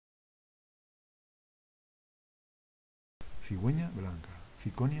Cigüeña blanca,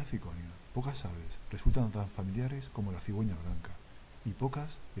 ciconia. Pocas aves resultan tan familiares como la cigüeña blanca, y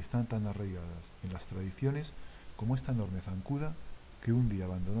pocas están tan arraigadas en las tradiciones como esta enorme zancuda que un día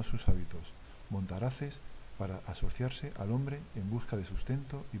abandonó sus hábitos montaraces para asociarse al hombre en busca de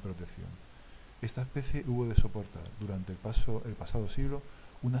sustento y protección. Esta especie hubo de soportar durante el pasado siglo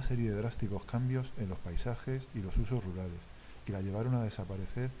una serie de drásticos cambios en los paisajes y los usos rurales que la llevaron a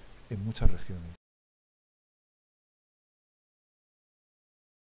desaparecer en muchas regiones.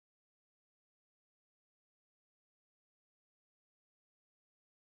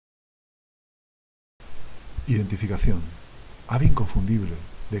 Identificación. Ave inconfundible,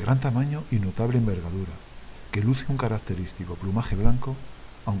 de gran tamaño y notable envergadura, que luce un característico plumaje blanco,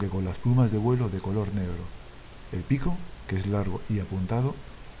 aunque con las plumas de vuelo de color negro. El pico, que es largo y apuntado,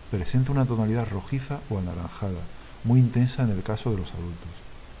 presenta una tonalidad rojiza o anaranjada, muy intensa en el caso de los adultos,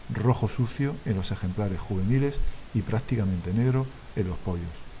 rojo sucio en los ejemplares juveniles y prácticamente negro en los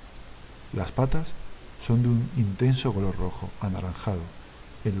pollos. Las patas son de un intenso color rojo, anaranjado,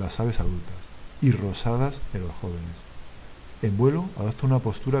 en las aves adultas, y rosadas en los jóvenes. En vuelo adopta una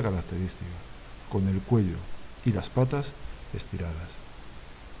postura característica, con el cuello y las patas estiradas.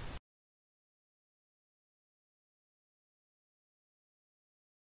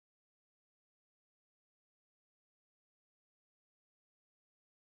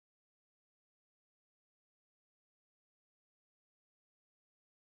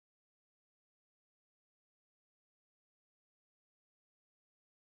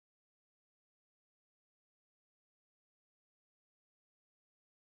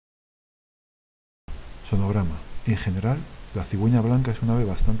 Sonograma. En general, la cigüeña blanca es una ave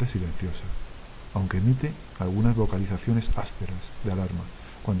bastante silenciosa, aunque emite algunas vocalizaciones ásperas de alarma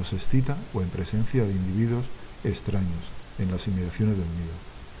cuando se excita o en presencia de individuos extraños en las inmediaciones del nido.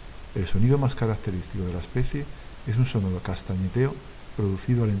 El sonido más característico de la especie es un sonoro castañeteo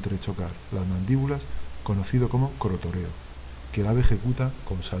producido al entrechocar las mandíbulas, conocido como crotoreo, que el ave ejecuta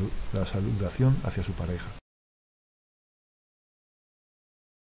con la saludación hacia su pareja.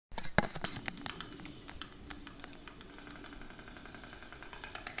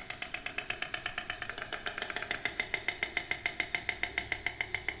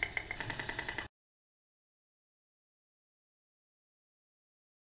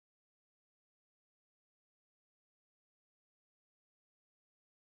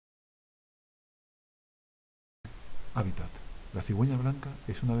 Hábitat. La cigüeña blanca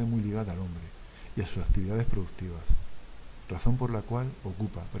es una ave muy ligada al hombre y a sus actividades productivas, razón por la cual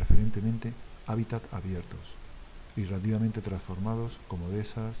ocupa preferentemente hábitats abiertos y relativamente transformados como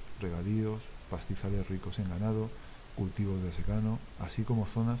dehesas, regadíos, pastizales ricos en ganado, cultivos de secano, así como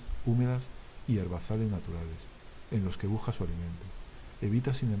zonas húmedas y herbazales naturales, en los que busca su alimento.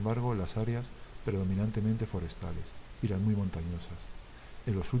 Evita, sin embargo, las áreas predominantemente forestales y las muy montañosas.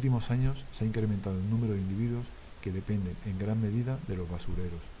 En los últimos años se ha incrementado el número de individuos que dependen en gran medida de los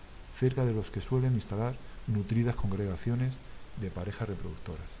basureros, cerca de los que suelen instalar nutridas congregaciones de parejas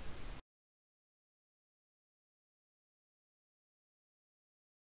reproductoras.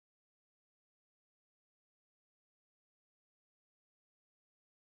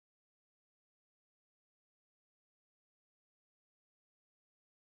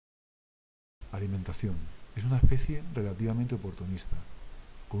 Alimentación. Es una especie relativamente oportunista,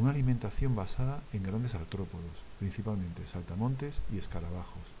 con una alimentación basada en grandes artrópodos, principalmente saltamontes y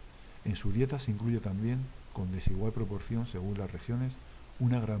escarabajos. En su dieta se incluye también, con desigual proporción según las regiones,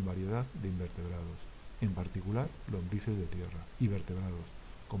 una gran variedad de invertebrados, en particular lombrices de tierra, y vertebrados,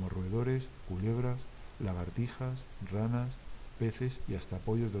 como roedores, culebras, lagartijas, ranas, peces y hasta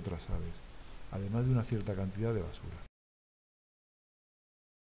pollos de otras aves, además de una cierta cantidad de basura.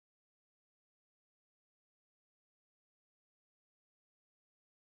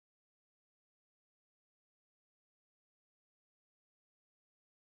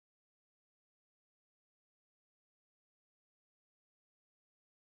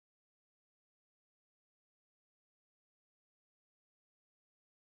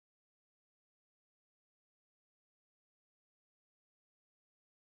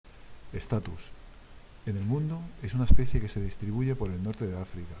 Estatus. En el mundo es una especie que se distribuye por el norte de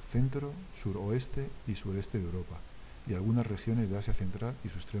África, centro, suroeste y sureste de Europa, y algunas regiones de Asia Central y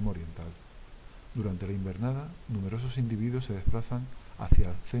su extremo oriental. Durante la invernada, numerosos individuos se desplazan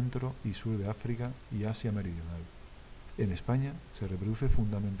hacia el centro y sur de África y Asia Meridional. En España se reproduce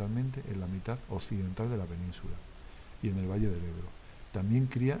fundamentalmente en la mitad occidental de la península y en el Valle del Ebro. También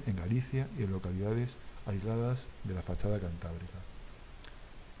cría en Galicia y en localidades aisladas de la fachada cantábrica.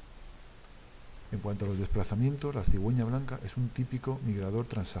 En cuanto a los desplazamientos, la cigüeña blanca es un típico migrador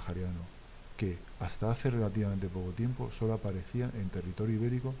transsahariano, que hasta hace relativamente poco tiempo solo aparecían en territorio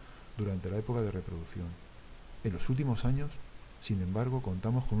ibérico durante la época de reproducción. En los últimos años, sin embargo,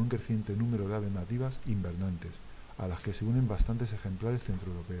 contamos con un creciente número de aves nativas invernantes, a las que se unen bastantes ejemplares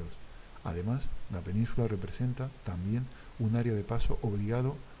centroeuropeos. Además, la península representa también un área de paso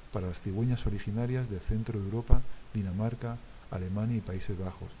obligado para las cigüeñas originarias de centro de Europa, Dinamarca, Alemania y Países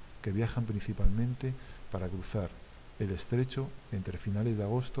Bajos, que viajan principalmente para cruzar el estrecho entre finales de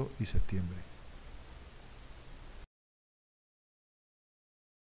agosto y septiembre.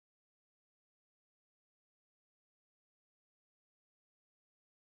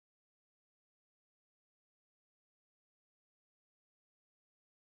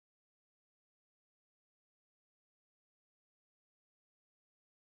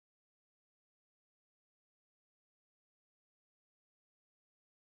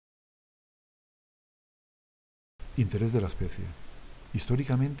 Interés de la especie.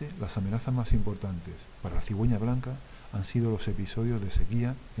 Históricamente, las amenazas más importantes para la cigüeña blanca han sido los episodios de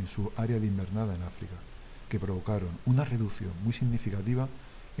sequía en su área de invernada en África, que provocaron una reducción muy significativa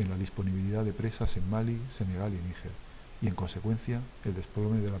en la disponibilidad de presas en Mali, Senegal y Níger, y en consecuencia el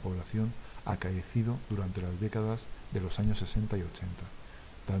desplome de la población acaecido durante las décadas de los años 60 y 80.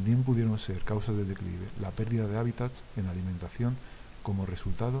 También pudieron ser causas del declive la pérdida de hábitats en alimentación como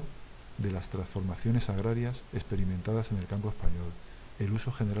resultado de las transformaciones agrarias experimentadas en el campo español, el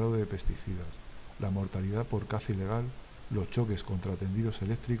uso generado de pesticidas, la mortalidad por caza ilegal, los choques contra tendidos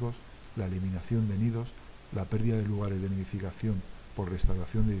eléctricos, la eliminación de nidos, la pérdida de lugares de nidificación por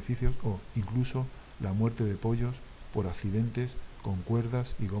restauración de edificios o incluso la muerte de pollos por accidentes con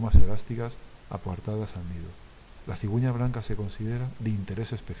cuerdas y gomas elásticas apartadas al nido. La cigüeña blanca se considera de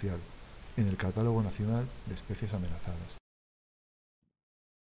interés especial en el Catálogo Nacional de Especies Amenazadas.